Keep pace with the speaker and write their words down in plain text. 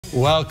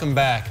Welcome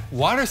back.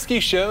 Water ski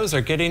shows are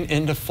getting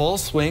into full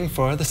swing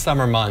for the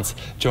summer months.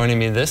 Joining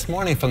me this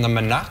morning from the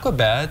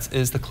Minocqua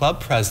is the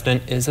club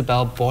president,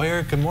 Isabel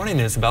Boyer. Good morning,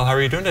 Isabel. How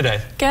are you doing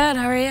today? Good.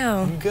 How are you?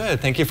 I'm good.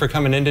 Thank you for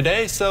coming in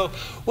today. So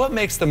what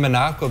makes the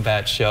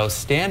Minocqua show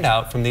stand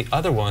out from the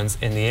other ones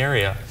in the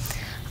area?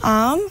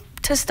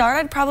 To start,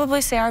 I'd probably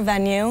say our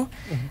venue,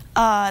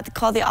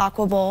 called the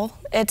Aqua Bowl.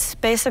 It's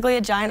basically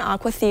a giant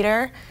aqua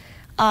theater.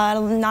 Not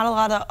a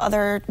lot of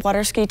other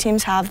water ski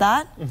teams have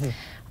that.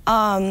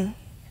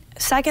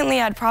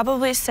 Secondly, I'd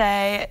probably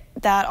say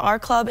that our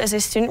club is a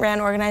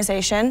student-ran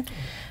organization.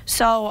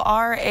 So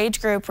our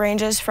age group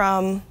ranges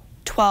from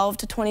 12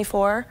 to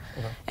 24,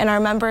 and our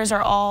members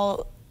are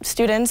all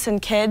students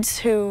and kids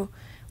who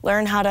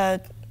learn how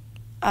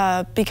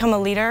to become a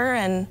leader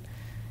and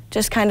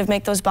just kind of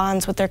make those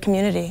bonds with their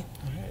community.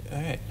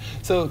 All right.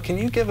 So can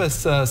you give us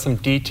some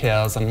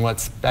details on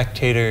what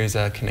spectators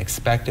can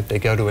expect if they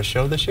go to a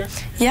show this year?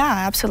 Yeah,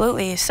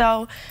 absolutely.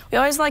 So we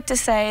always like to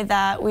say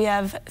that we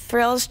have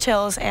thrills,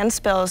 chills, and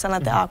spills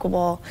at the Aqua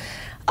Bowl.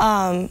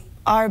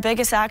 Our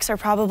biggest acts are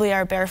probably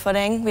our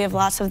barefooting. We have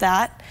lots of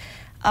that.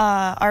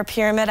 Our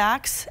pyramid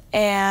acts,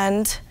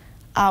 and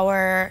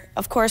our,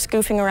 of course,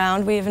 goofing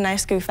around. We have a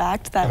nice goof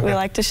act that we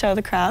like to show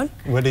the crowd.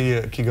 What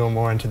can you go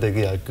more into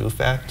the goof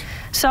act?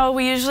 So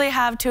we usually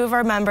have two of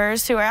our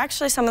members who are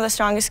actually some of the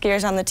strongest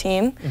skiers on the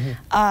team,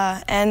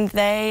 and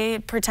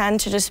they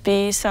pretend to just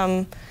be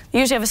they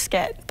usually have a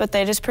skit, but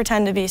they just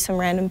pretend to be some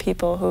random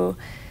people who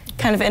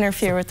kind of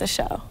interfere with the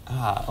show.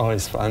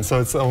 Always fun. So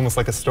it's almost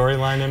like a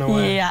storyline in a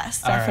way?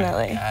 Yes,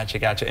 definitely. Right.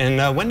 Gotcha.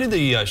 And when do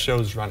the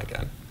shows run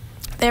again?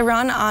 They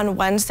run on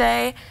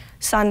Wednesday,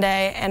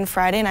 Sunday, and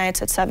Friday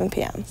nights at 7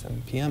 p.m.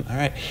 7 p.m. All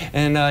right.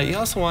 And you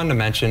also wanted to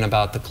mention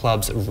about the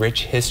club's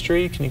rich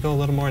history. Can you go a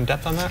little more in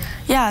depth on that?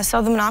 Yeah,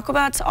 so the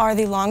Minocqua are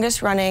the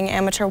longest running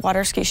amateur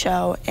water ski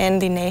show in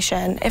the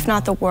nation, if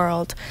not the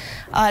world.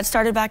 It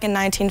started back in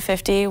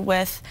 1950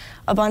 with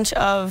a bunch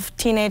of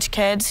teenage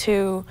kids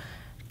who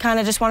kind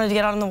of just wanted to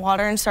get out on the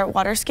water and start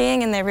water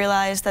skiing, and they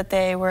realized that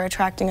they were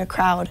attracting a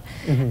crowd.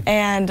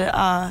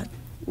 And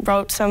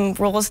wrote some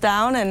rules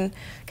down and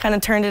kind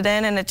of turned it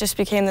in, and it just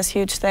became this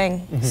huge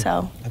thing.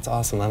 So that's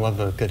awesome. I love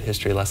the good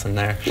history lesson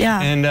there.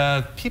 Yeah.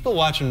 And people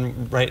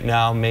watching right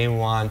now may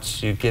want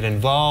to get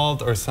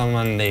involved, or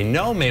someone they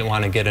know may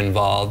want to get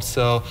involved.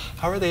 So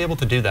how are they able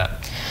to do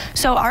that?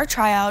 So our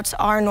tryouts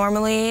are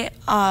normally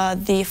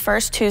the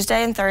first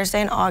Tuesday and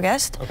Thursday in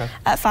August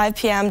at 5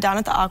 p.m. down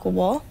at the Aqua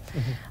Bowl.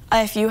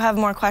 If you have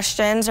more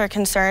questions or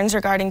concerns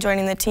regarding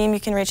joining the team, you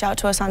can reach out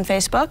to us on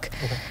Facebook,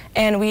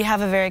 and we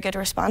have a very good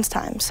response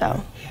time.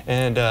 So.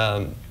 And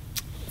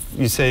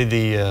you say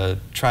the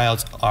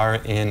tryouts are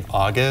in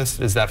August.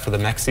 Is that for the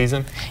next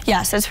season?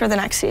 Yes, it's for the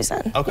next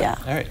season. Okay. Yeah.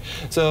 All right.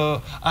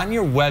 So on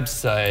your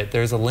website,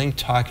 there's a link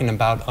talking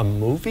about a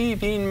movie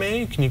being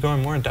made. Can you go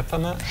in more in depth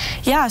on that?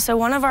 Yeah. So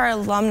one of our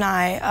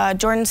alumni,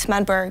 Jordan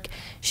Smedberg,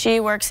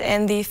 she works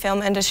in the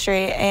film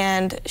industry,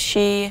 and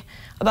she,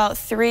 about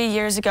 3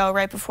 years ago,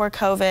 right before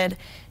COVID,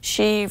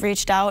 she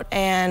reached out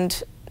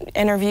and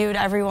interviewed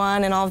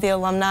everyone and all of the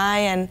alumni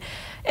and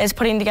is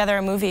putting together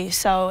a movie.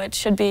 So it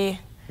should be...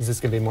 Is this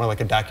going to be more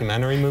like a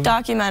documentary movie?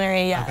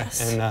 Documentary,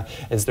 yes. Okay. And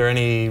is there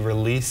any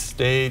release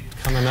date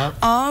coming up?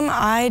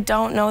 I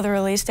don't know the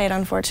release date,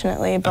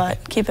 unfortunately,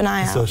 but keep an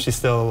eye out. So she's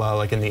still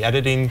like in the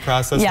editing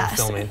process or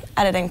filming?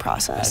 Editing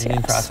process,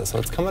 Editing process. So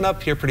it's coming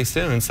up here pretty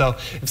soon. So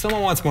if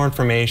someone wants more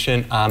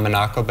information on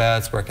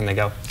Minocqua, where can they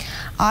go?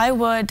 I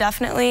would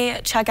definitely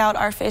check out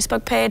our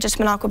Facebook page. It's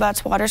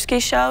Minocqua Water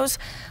Ski Shows.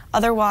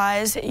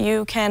 Otherwise,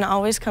 you can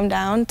always come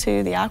down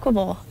to the Aqua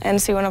Bowl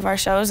and see one of our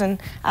shows and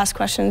ask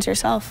questions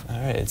yourself. All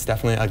right, it's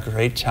definitely a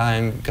great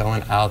time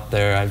going out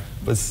there. I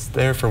was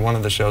there for one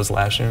of the shows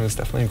last year, and it was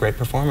definitely a great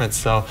performance.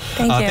 So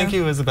thank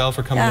you, Isabel,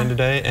 for coming in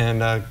today,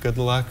 and good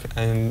luck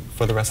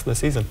for the rest of the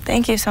season.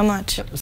 Thank you so much.